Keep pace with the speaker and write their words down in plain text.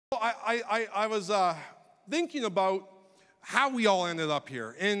I was thinking about how we all ended up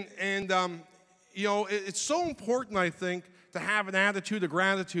here. It's so important, I think, to have an attitude of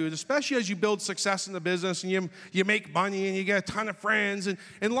gratitude, especially as you build success in the business and you make money and you get a ton of friends.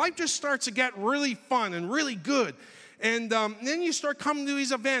 And life just starts to get really fun and really good. And then you start coming to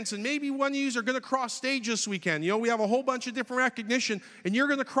these events, and maybe one of you are going to cross stage this weekend. We have a whole bunch of different recognition, and you're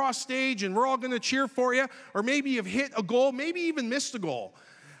going to cross stage, and we're all going to cheer for you. Or maybe you've hit a goal, maybe even missed a goal.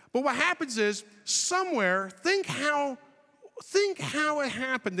 But what happens is, somewhere, think how it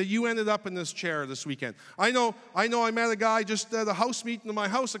happened that you ended up in this chair this weekend. I know I met a guy just at a house meeting in my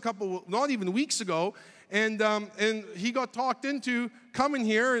house not even weeks ago, and he got talked into coming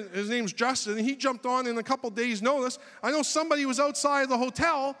here, and his name's Justin, and he jumped on in a couple days' notice. I know somebody was outside of the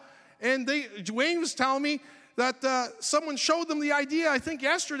hotel, and Dwayne was telling me that someone showed them the idea, I think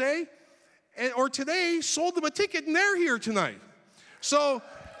yesterday, or today, sold them a ticket, and they're here tonight. So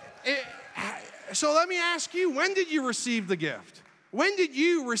let me ask you, when did you receive the gift? When did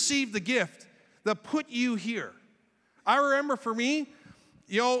you receive the gift that put you here? I remember for me,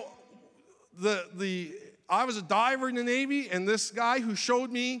 I was a diver in the Navy, and this guy who showed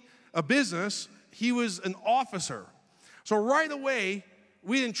me a business, he was an officer. So right away,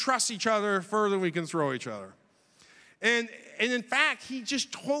 we didn't trust each other further than we can throw each other. And in fact, he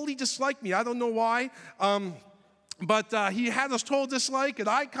just totally disliked me. I don't know why. But he had this total dislike, and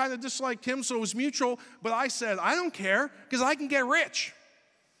I kind of disliked him, so it was mutual. But I said, I don't care, because I can get rich.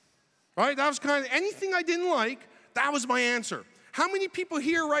 Right? That was kind of anything I didn't like, that was my answer. How many people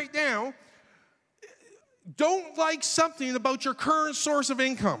here right now don't like something about your current source of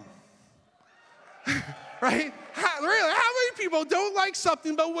income? Right? How many people don't like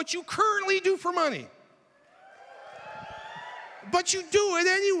something about what you currently do for money? But you do it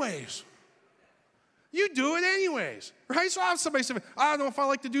anyways. You do it anyways, right? So I have somebody say, I don't know if I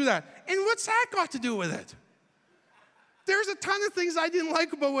like to do that. And what's that got to do with it? There's a ton of things I didn't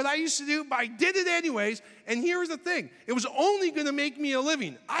like about what I used to do, but I did it anyways. And here's the thing. It was only going to make me a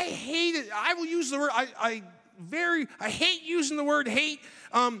living. I hate it. I will use the word, I hate using the word hate,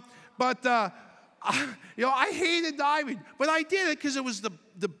 I hated diving. But I did it because it was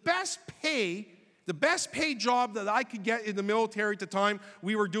the best paid job that I could get in the military at the time.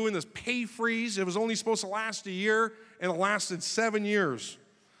 We were doing this pay freeze. It was only supposed to last a year, and it lasted 7 years.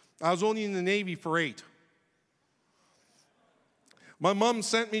 I was only in the Navy for 8. My mom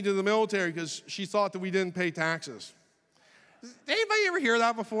sent me to the military because she thought that we didn't pay taxes. Anybody ever hear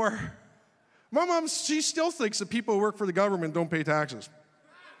that before? My mom, she still thinks that people who work for the government don't pay taxes.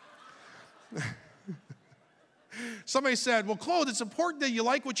 Somebody said, well, Claude, it's important that you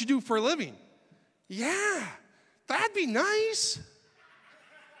like what you do for a living. Yeah, that'd be nice.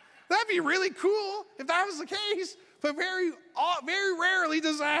 That'd be really cool if that was the case, but very rarely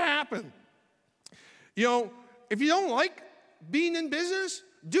does that happen. If you don't like being in business,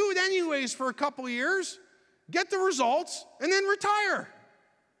 do it anyways for a couple of years, get the results, and then retire.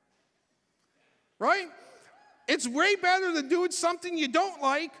 Right? It's way better than doing something you don't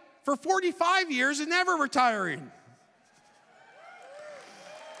like for 45 years and never retiring.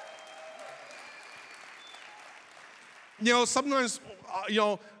 Sometimes,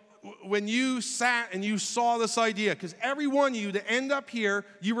 when you sat and you saw this idea, because every one of you to end up here,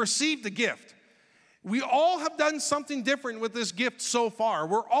 you received a gift. We all have done something different with this gift so far.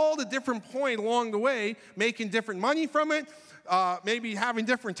 We're all at a different point along the way, making different money from it, maybe having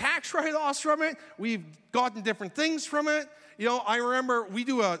different tax write-offs from it. We've gotten different things from it. I remember we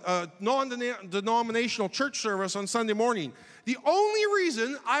do a non-denominational church service on Sunday morning. The only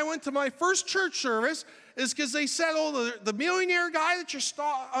reason I went to my first church service is because they said, the millionaire guy that you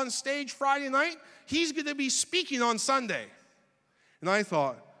saw on stage Friday night, he's going to be speaking on Sunday. And I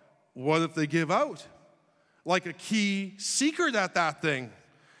thought, what if they give out like a key secret at that thing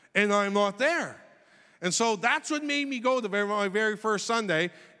and I'm not there? And so that's what made me go to my very first Sunday,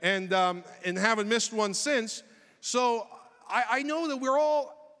 and haven't missed one since. So I know that we're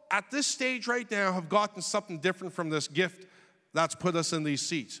all at this stage right now have gotten something different from this gift that's put us in these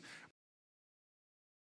seats.